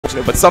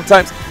unfortunate. But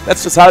sometimes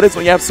that's just how it is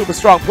when you have super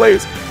strong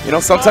players. You know,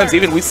 sometimes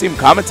even we see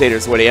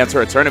commentators where they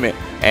enter a tournament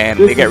and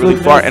they get really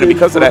far, and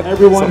because of that,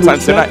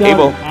 sometimes they're not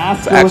able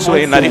to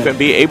actually not even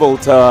be able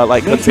to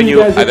like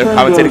continue either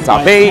commentating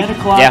top 8,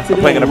 yeah, or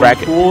playing in a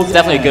bracket. It's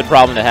definitely a good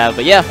problem to have.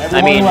 But yeah,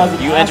 I mean,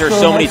 you enter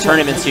so many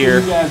tournaments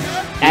here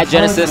at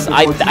Genesis.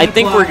 I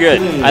think we're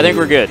good. I think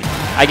we're good.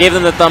 I gave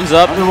them the thumbs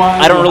up.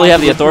 I don't really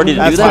have the authority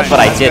to do that, but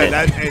I did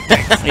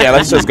it. Yeah,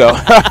 let's just go.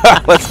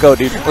 Let's go,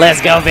 dude.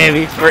 Let's go,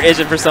 baby. We're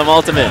itching for some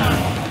ultimate.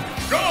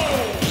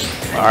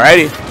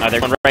 Alrighty. They're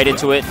going right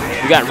into it.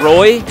 We got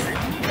Roy,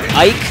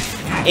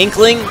 Ike,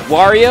 Inkling,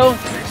 Wario.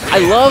 I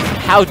love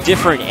how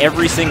different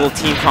every single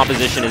team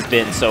composition has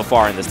been so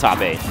far in this top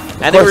 8.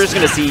 I think we're just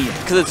going to see,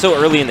 because it's so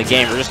early in the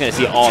game, we're just going to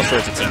see all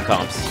sorts of team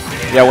comps.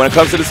 Yeah, when it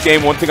comes to this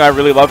game, one thing I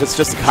really love is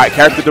just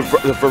character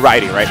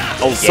variety, right?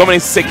 Oh, so many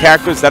sick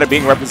characters that are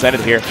being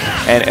represented here,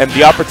 and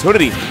the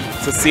opportunity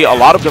to see a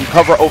lot of them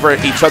cover over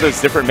each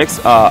other's different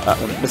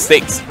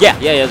mistakes. Yeah,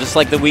 just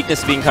like the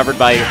weakness being covered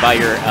by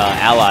your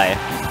ally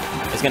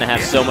is going to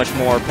have so much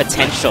more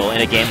potential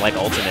in a game like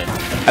Ultimate.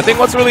 I think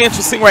what's really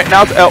interesting right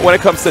now when it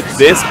comes to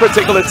this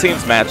particular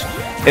team's match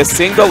is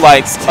seeing the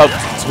likes of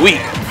Tweek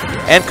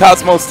and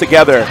Cosmos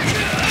together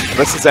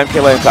versus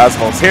MkLeo and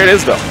Cosmos. Here it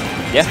is, though.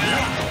 Yeah.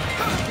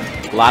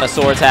 A lot of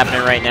swords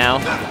happening right now.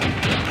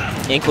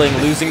 Inkling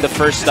losing the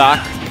first stock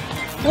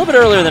a little bit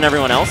earlier than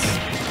everyone else.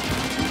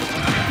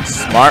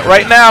 Smart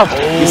right now.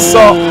 You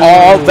saw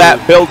all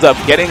that build-up,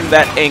 getting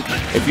that ink.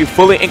 If you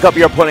fully ink up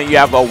your opponent, you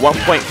have a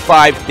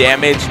 1.5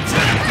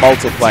 damage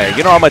multiplier.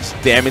 You know how much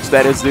damage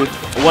that is, dude?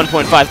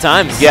 1.5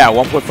 times? Yeah,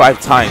 1.5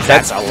 times.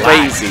 That's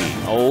crazy.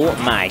 Lot. Oh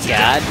my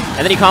god. And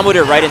then he comboed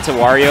it right into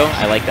Wario.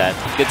 I like that.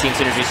 Good team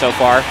synergy so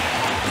far.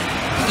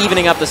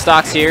 Evening up the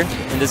stocks here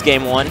in this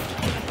game 1.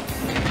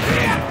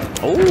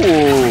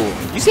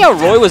 Oh, you see how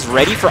Roy was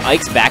ready for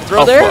Ike's back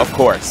throw there? Of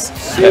course.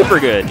 Super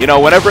good. You know,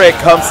 whenever it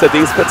comes to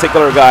these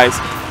particular guys,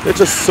 they're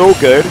just so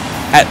good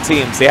at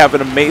teams. They have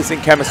an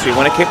amazing chemistry.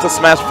 When it came to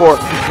Smash 4,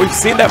 we've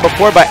seen that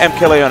before by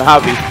MkLeo and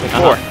Javi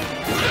before.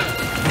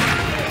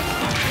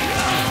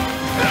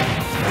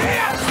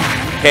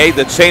 Okay,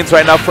 the chains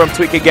right now from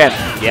Tweek again.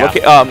 Yeah.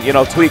 You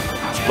know,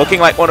 Tweek looking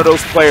like one of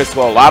those players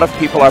who a lot of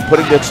people are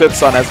putting their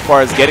chips on as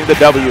far as getting the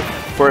W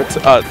for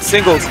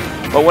singles.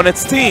 But when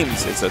it's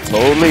teams, it's a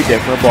totally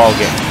different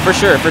ballgame. For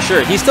sure, for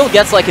sure. He still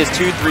gets like his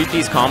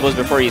 2-3-piece combos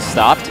before he's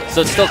stopped,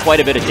 so it's still quite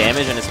a bit of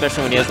damage, and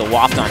especially when he has the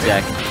waft on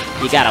deck,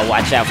 you gotta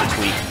watch out for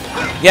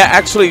Tweek. Yeah,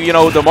 actually, you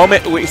know, the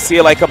moment we see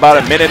like about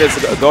a minute is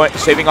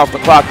shaving off the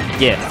clock,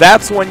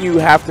 that's when you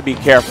have to be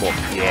careful.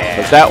 Yeah.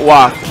 Because that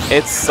waft,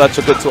 it's such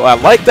a good tool. I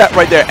like that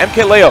right there.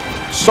 MkLeo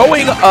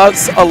showing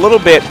us a little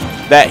bit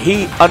that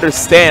he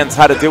understands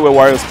how to deal with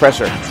Wario's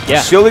pressure. Yeah.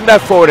 Shielding that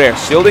forward air,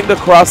 shielding the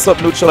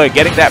cross-up neutral air,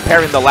 getting that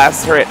parry in the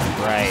last turret.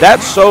 Right. That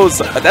shows,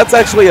 that's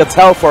actually a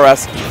tell for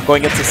us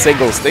going into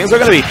singles. Things are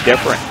going to be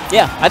different.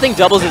 Yeah, I think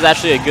doubles is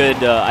actually a good,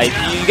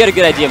 you get a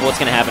good idea of what's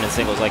going to happen in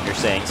singles like you're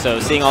saying. So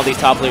seeing all these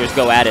top players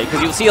go at it,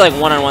 because you'll see like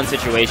one-on-one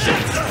situations,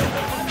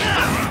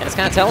 and it's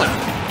kind of telling.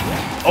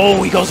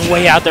 Oh, he goes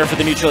way out there for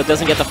the neutral. It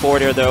doesn't get the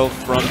forward air though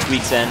from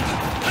Tweek's end.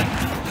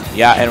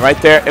 Yeah, and right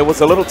there, it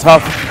was a little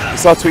tough. You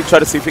saw Tweek try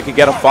to see if he could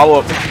get a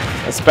follow-up,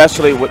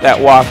 especially with that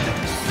walk.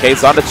 Okay,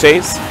 he's on the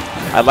chase.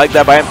 I like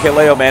that by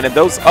MkLeo, man. And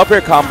those up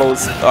air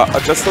combos,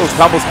 just those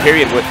combos,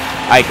 period, with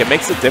Ike, it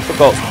makes it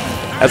difficult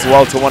as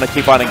well to want to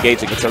keep on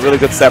engaging. It's a really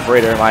good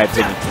separator, in my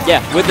opinion.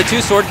 Yeah, with the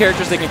 2 sword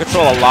characters, they can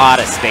control a lot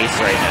of space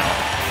right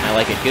now. I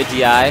like it. Good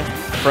DI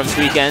from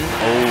Tweek end.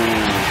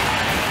 Oh.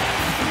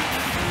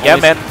 Yeah,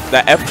 man,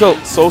 that F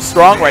tilt so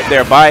strong right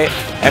there by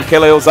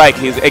MkLeo's Ike.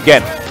 He's,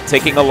 again,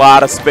 taking a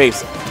lot of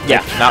space.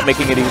 Yeah. Not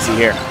making it easy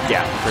here.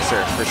 Yeah, for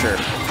sure, for sure.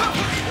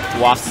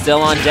 Waft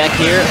still on deck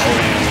here.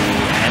 Oh.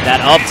 And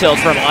that up tilt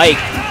from Ike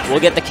will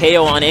get the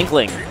KO on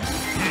Inkling.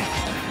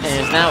 And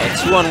it's now a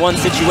 2-on-1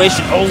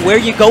 situation. Oh, where are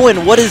you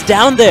going? What is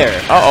down there?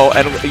 Uh-oh,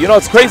 and you know,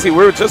 it's crazy. We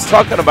were just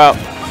talking about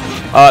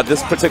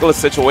this particular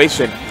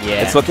situation.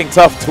 Yeah. It's looking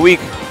tough. Tweek,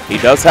 he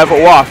does have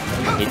a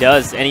waft. He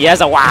does, and he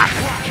has a waft.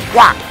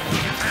 Waft.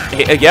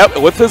 Yep,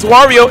 with his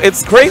Wario,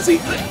 it's crazy.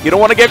 You don't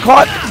want to get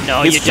caught.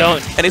 No, you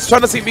don't. And he's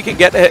trying to see if he can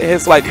get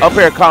his like up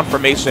air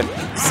confirmation,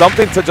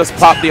 something to just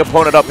pop the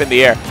opponent up in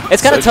the air.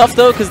 It's kind of tough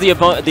though, because the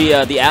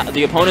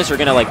opponents are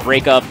gonna like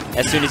break up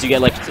as soon as you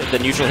get like the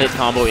neutral hit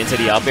combo into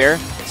the up air.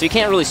 So you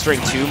can't really string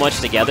too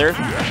much together.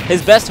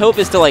 His best hope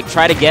is to like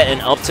try to get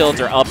an up tilt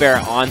or up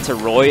air onto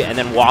Roy and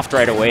then waft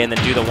right away and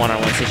then do the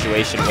one-on-one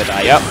situation with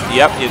Ike.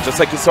 Yep, just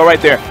like you saw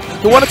right there.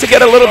 He wanted to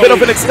get a little bit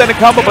of an extended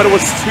combo, but it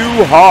was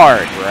too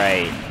hard.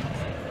 Right.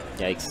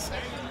 Yikes.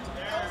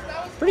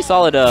 Pretty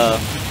solid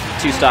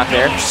 2-stock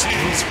there.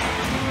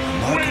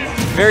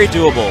 Very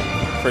doable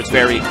for its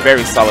very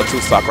solid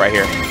 2-stock right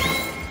here.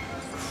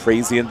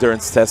 Crazy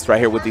endurance test right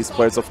here with these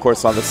players, of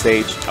course, on the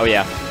stage. Oh,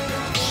 yeah.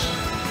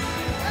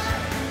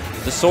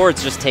 The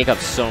swords just take up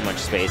so much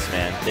space,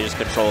 man. They just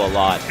control a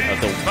lot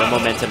of the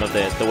momentum of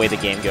the way the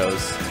game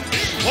goes.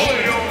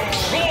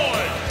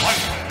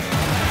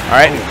 All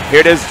right,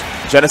 here it is,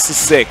 Genesis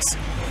 6.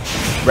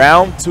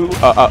 round 2,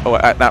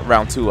 not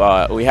round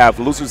 2, we have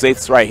Losers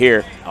 8s right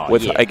here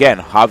with, again,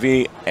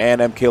 Javi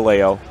and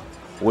MkLeo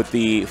with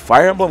the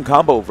Fire Emblem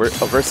combo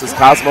versus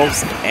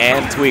Cosmos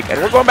and Tweek. And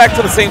we're going back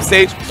to the same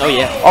stage. Oh,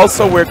 yeah.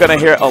 Also, we're going to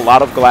hear a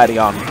lot of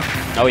Gladion.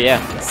 Oh,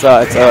 yeah.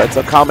 It's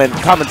a common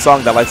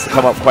song that likes to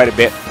come up quite a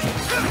bit.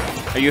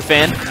 Are you a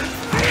fan?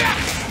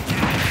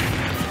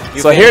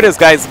 Here it is,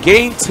 guys.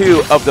 Game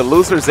 2 of the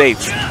Losers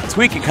 8s.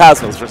 Tweek and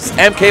Cosmos versus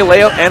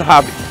MkLeo and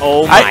Javi.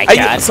 Oh my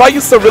god. So I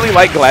used to really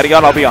like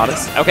Gladion, I'll be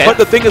honest. Okay. But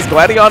the thing is,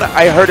 Gladion,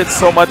 I heard it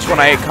so much when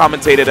I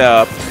commentated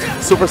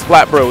Super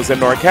Splat Bros in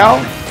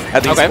NorCal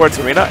at the Sports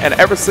Arena, and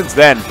ever since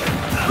then,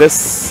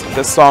 this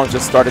song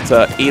just started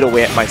to eat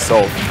away at my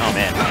soul. Oh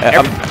man.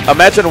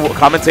 Imagine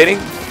commentating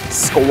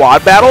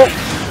Squad Battle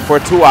for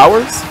 2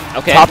 hours.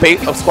 Okay. Top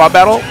 8 of Squad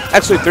Battle.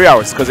 Actually 3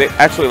 hours, because it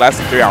actually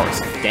lasted 3 hours.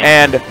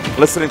 Damn. And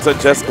listening to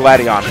just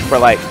Gladion for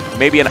like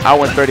maybe an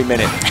hour and 30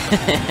 minutes.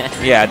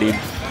 Yeah, dude.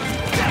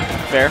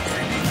 Fair.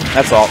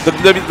 That's all.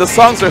 The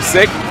songs are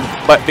sick,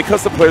 but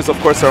because the players, of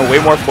course, are way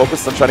more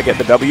focused on trying to get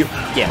the W,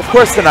 of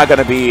course they're not going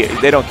to be,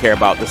 they don't care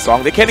about the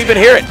song. They can't even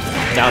hear it.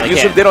 No,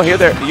 Usually they don't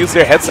use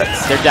their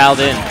headsets. They're dialed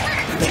in.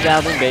 They're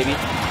dialed in, baby.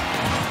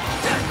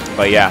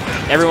 But yeah.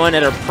 Everyone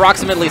at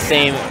approximately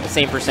same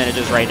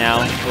percentages right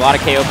now. A lot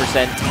of KO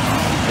percent.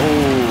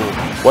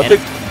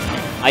 Ooh.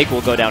 Ike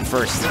will go down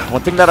first.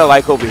 One thing that I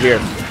like over here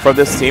from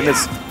this team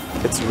is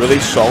it's really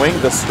showing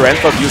the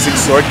strength of using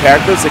sword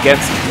characters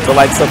against the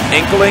likes of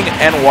Inkling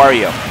and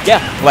Wario. Yeah.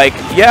 Like,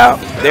 yeah,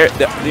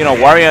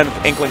 Wario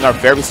and Inkling are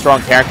very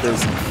strong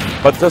characters,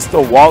 but just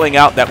the walling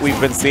out that we've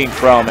been seeing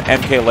from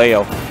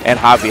MkLeo and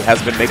Javi has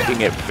been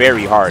making it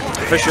very hard.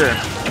 For sure.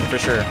 For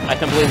sure. I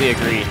completely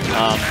agree.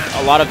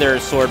 A lot of their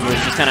sword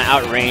moves just kind of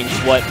outrange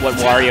what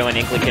Wario and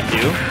Inkling can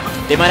do.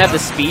 They might have the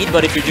speed,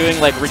 but if you're doing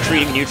like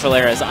retreating neutral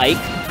air as Ike,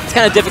 it's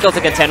kind of difficult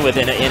to contend with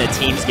in a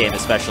teams game,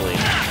 especially.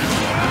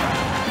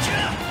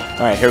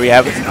 All right, here we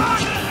have it.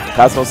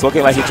 Cosmos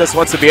looking like he just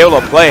wants to be able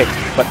to play,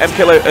 but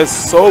MkLeo is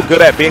so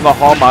good at being a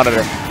hall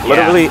monitor.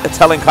 Literally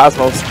telling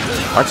Cosmos,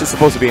 aren't you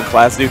supposed to be in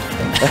class, dude?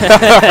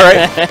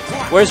 Right?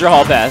 Where's your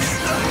hall pass?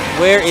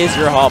 Where is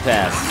your hall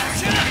pass?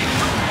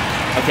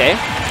 Okay.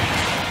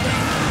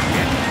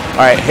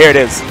 All right, here it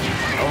is.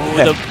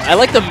 Oh, I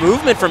like the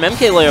movement from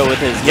MkLeo with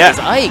his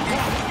Ike.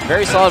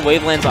 Very solid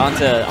wavelands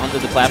onto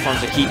the platform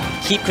to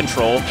keep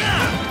control.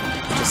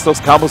 Just those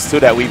combos too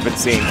that we've been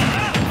seeing.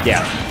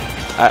 Yeah.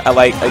 I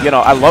like,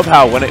 I love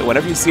how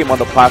whenever you see him on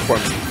the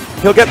platforms,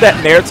 he'll get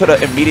that nair to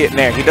the immediate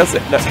nair. He does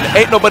it.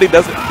 Nobody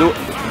does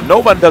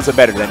it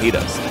better than he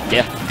does.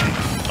 Yeah.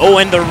 Oh,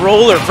 and the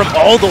roller from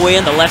all the way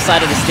on the left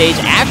side of the stage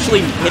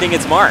actually hitting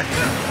its mark.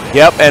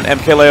 Yep, and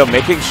MkLeo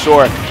making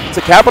sure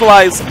to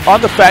capitalize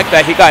on the fact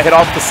that he got hit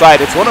off the side.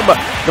 It's one of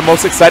the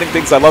most exciting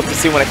things I love to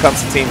see when it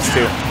comes to teams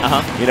too.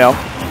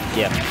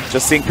 Yeah.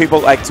 Just seeing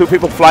people, like 2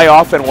 people fly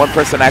off and 1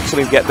 person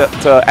actually get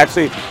to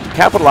actually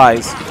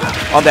capitalize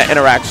on that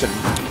interaction.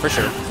 For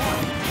sure.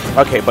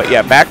 Okay, but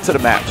yeah, back to the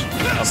match.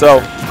 So,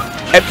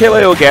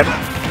 MkLeo again,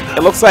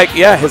 it looks like,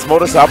 his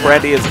modus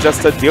operandi is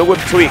just to deal with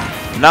Tweek,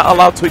 not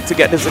allow Tweek to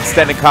get his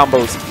extended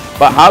combos.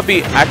 But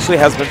Javi actually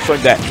has been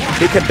showing that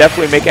he can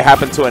definitely make it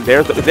happen too, and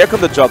there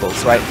come the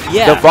juggles, right?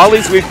 Yeah. The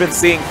volleys we've been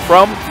seeing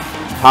from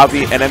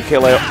Javi and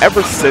MkLeo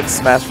ever since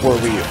Smash 4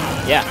 Wii U.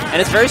 Yeah,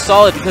 and it's very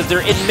solid because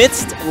they're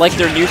amidst like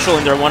their neutral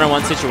in their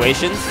one-on-one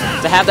situations.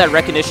 To have that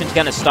recognition to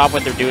kind of stop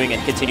what they're doing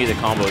and continue the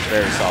combo is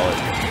very solid.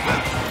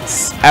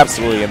 It's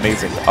absolutely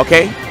amazing.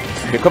 Okay,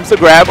 here comes the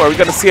grab. Are we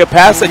going to see a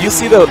pass? And you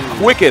see the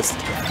quickest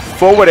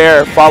forward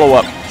air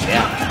follow-up.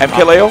 Yeah.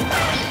 MkLeo,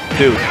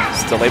 dude,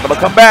 still able to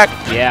come back.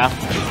 Yeah.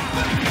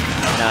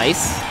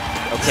 Nice.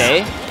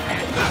 Okay.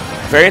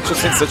 Very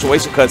interesting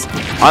situation because,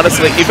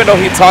 honestly, even though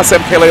he tossed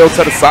MkLeo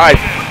to the side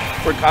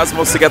for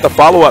Cosmos to get the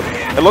follow-up,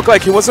 it looked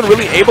like he wasn't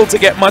really able to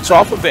get much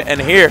off of it.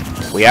 And here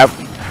we have,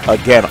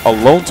 again, a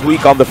lone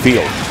Tweek on the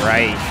field.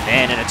 Right.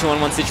 Man, in a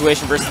 2-on-1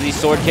 situation versus these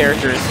sword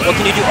characters, what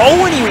can you do?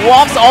 Oh, and he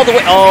wafts all the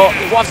way. Oh,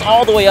 he wafts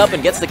all the way up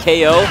and gets the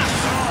KO.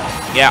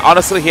 Yeah,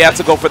 honestly, he had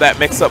to go for that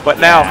mix-up. But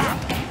now,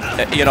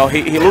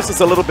 he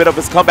loses a little bit of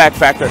his comeback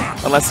factor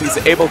unless he's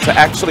able to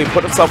actually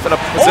put himself in a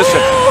position.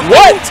 Oh,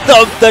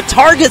 what? The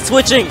target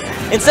switching.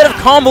 Instead of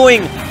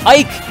comboing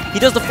Ike, he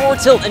does the forward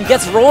tilt and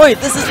gets Roy.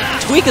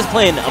 Tweek is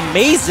playing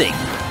amazing.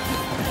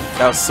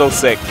 That was so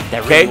sick.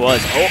 That really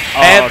was.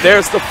 And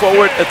there's the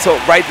forward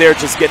tilt right there,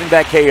 just getting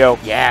that KO.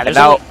 Yeah, there's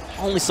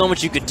only so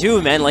much you could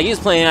do, man. Like, he was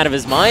playing out of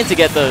his mind to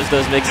get those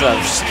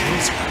mix-ups.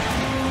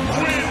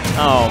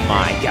 Oh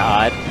my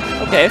god.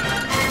 Okay.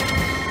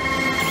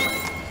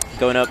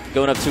 Going up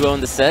 2-0 in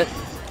the set.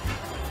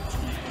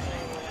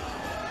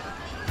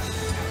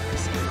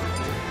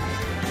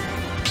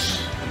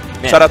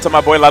 Man. Shout out to my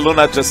boy La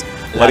Luna, just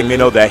letting me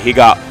know that he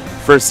got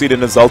first seed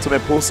in his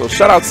ultimate pool, so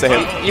shout outs to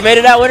him. You made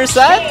it out winner's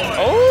side?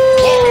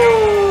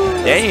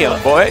 Oh!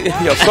 Damn, boy.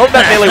 Yo, show him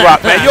that Millie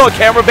Rock, man. You on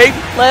camera, baby?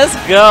 Let's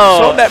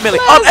go. Show him that Millie.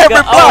 On every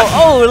block.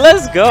 Oh,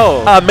 let's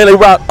go. Millie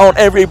Rock on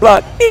every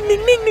block. Ding, ding,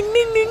 ding, ding,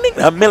 ding, ding, ding.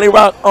 A Millie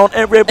Rock on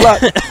every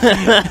block.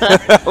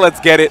 Let's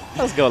get it.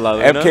 Let's go,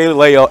 Lalo.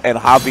 MkLeo and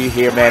Javi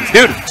here, man.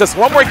 Dude, just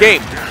one more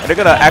game. And they're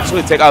going to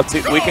actually take out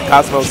Tweek and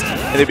Cosmos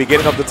in the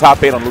beginning of the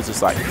top 8 on loser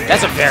side.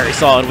 That's a very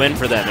solid win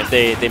for them if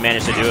they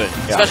manage to do it.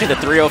 Yeah. Especially the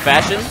 3-0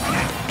 fashion.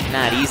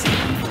 Not easy.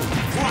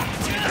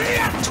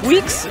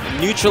 Tweek's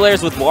neutral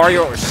airs with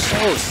Wario are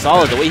so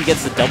solid. The way he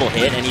gets the double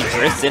hit and he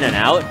drifts in and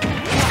out.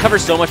 He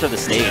covers so much of the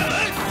stage.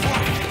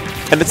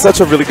 And it's such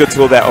a really good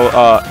tool that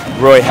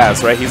Roy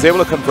has, right? He's able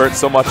to convert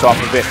so much off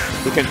of it.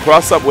 He can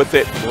cross up with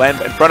it,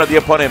 land in front of the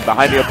opponent,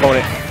 behind the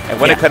opponent, and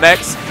when it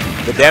connects,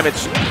 the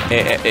damage,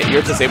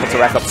 you're just able to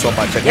rack up so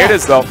much. And here it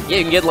is, though. Yeah,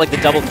 you can get like the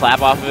double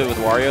clap off of it with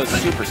Wario. It's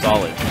super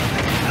solid.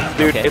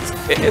 Dude, it's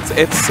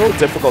so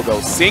difficult,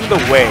 though. Seeing the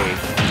way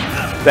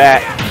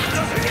that,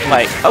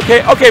 like,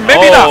 okay,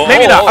 maybe not.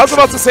 I was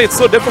about to say it's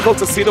so difficult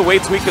to see the way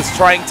Tweek is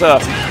trying to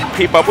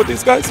keep up with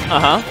these guys.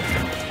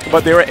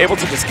 But they were able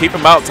to just keep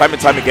him out time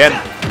and time again.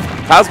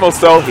 Cosmos,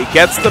 though, he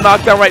gets the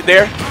knockdown right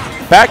there.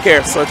 Back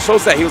air, so it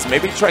shows that he was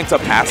maybe trying to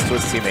pass to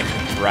his teammate.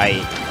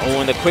 Right.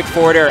 Oh, and the quick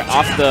forward air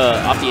off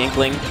the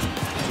Inkling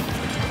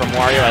from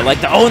Wario. I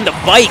like the the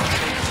bike.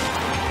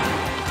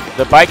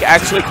 The bike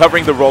actually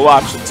covering the roll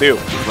option too.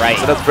 Right.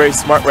 So that's very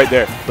smart right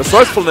there.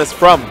 Resourcefulness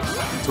from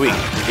Tweek.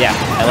 Yeah,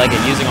 I like it.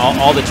 Using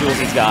all the tools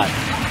he's got.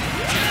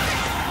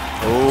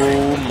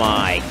 Oh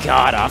my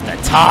God! Off the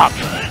top.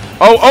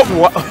 What?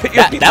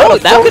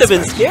 that could have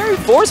been scary.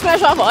 Forward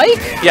smash off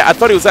Ike. Yeah, I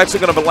thought he was actually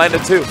going to land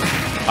it too.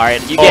 All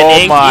right, you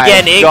get inked. You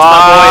get inked,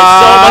 my boy.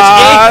 So much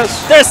ink.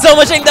 There's so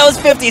much ink. That was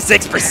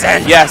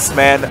 56%. Yes,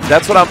 man.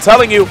 That's what I'm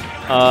telling you.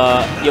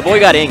 Your boy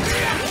got inked.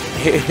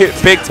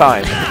 Big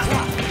time.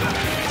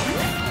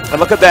 And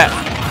look at that.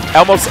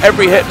 Almost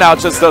every hit now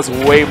just does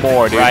way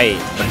more, dude. Right.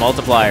 The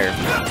multiplier.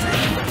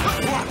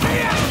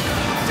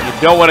 You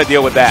don't want to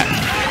deal with that.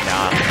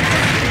 Nah.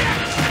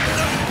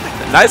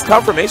 Nice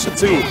confirmation,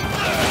 too.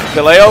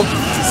 MkLeo.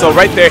 So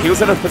right there, he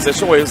was in a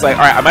position where he was like,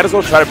 all right, I might as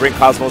well try to bring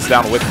Cosmos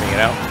down with me, you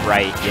know?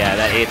 Right, yeah,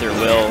 that Aether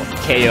will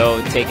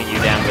KO taking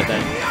you down with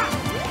him.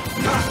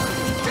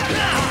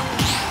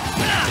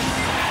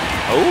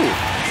 Oh,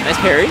 nice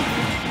parry.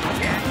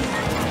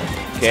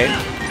 Okay,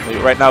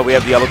 right now we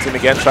have the yellow team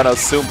again trying to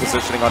assume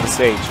positioning on the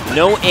stage.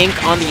 No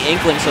ink on the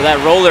Inkling, so that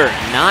roller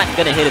not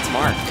going to hit its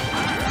mark.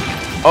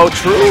 Oh,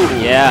 true.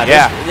 Yeah,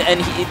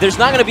 and there's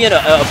not going to be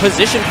a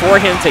position for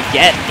him to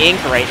get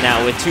ink right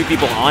now with 2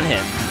 people on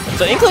him.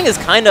 So Inkling is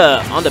kind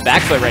of on the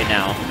back foot right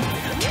now.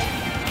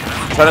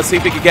 Trying to see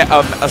if he can get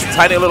a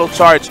tiny little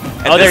charge.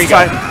 And there you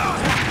go.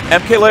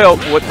 MkLeo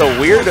with the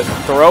weird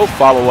throw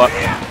follow-up.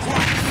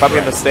 Probably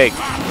a mistake.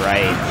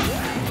 Right.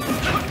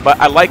 But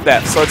I like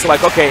that. So it's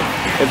like, okay,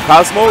 if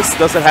Cosmos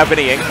doesn't have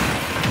any ink,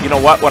 you know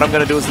what? What I'm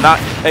going to do is not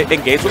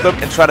engage with them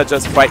and try to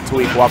just fight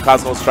Tweek while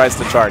Cosmos tries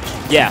to charge.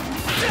 Yeah.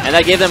 And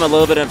that gave them a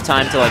little bit of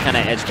time to like kind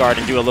of edge guard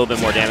and do a little bit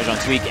more damage on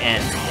Tweek.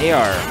 And they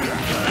are...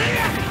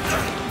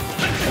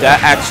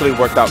 That actually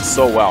worked out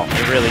so well.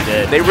 It really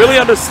did. They really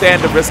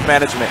understand the risk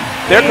management.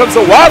 There comes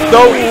a wop,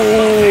 though.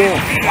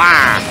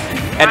 Wow.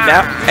 And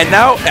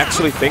now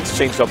actually things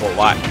changed up a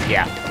lot.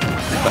 Yeah.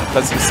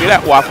 Because you see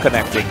that wop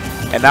connecting,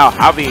 and now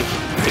Javi,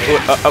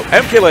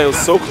 MkLeo is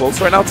so close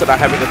right now to not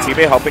having a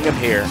teammate helping him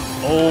here.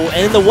 Oh,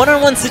 and in the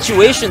one-on-one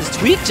situations,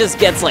 Tweek just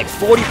gets like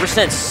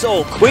 40%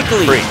 so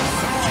quickly. Free.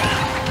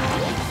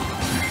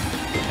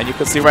 And you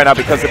can see right now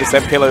because of this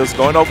MkLeo is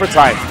going over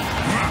time.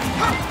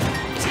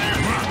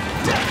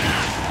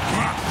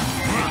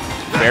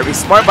 Very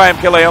smart by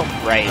MkLeo.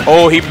 Right.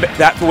 Oh,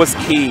 that was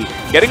key.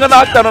 Getting a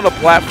knockdown on the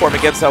platform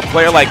against a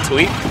player like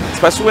Tweek,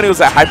 especially when he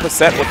was at high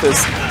percent with his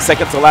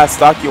second to last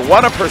stock, you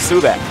want to pursue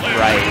that.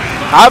 Right.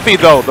 Javi,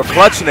 though, the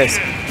clutchness,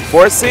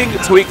 forcing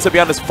Tweek to be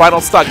on his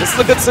final stock. This is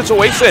a good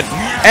situation.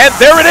 And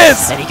there it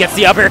is. And he gets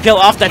the up air kill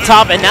off the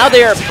top, and now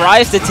they are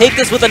prized to take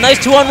this with a nice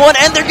 2-on-1,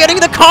 and they're getting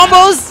the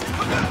combos.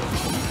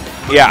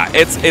 Yeah,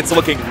 it's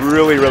looking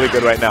really, really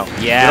good right now.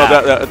 Yeah. You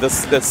know,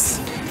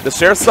 the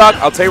share stock,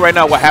 I'll tell you right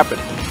now what happened.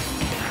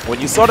 When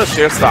you saw the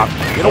share stock,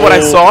 you know what I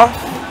saw?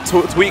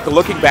 Tweek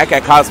looking back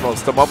at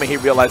Cosmos the moment he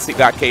realized he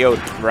got KO'd.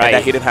 Right. And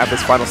that he didn't have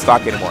his final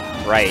stock anymore.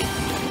 Right.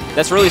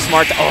 That's really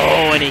smart.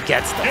 Oh, and he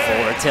gets the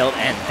forward tilt,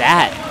 and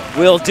that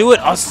will do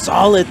it. A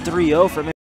solid 3-0 from him.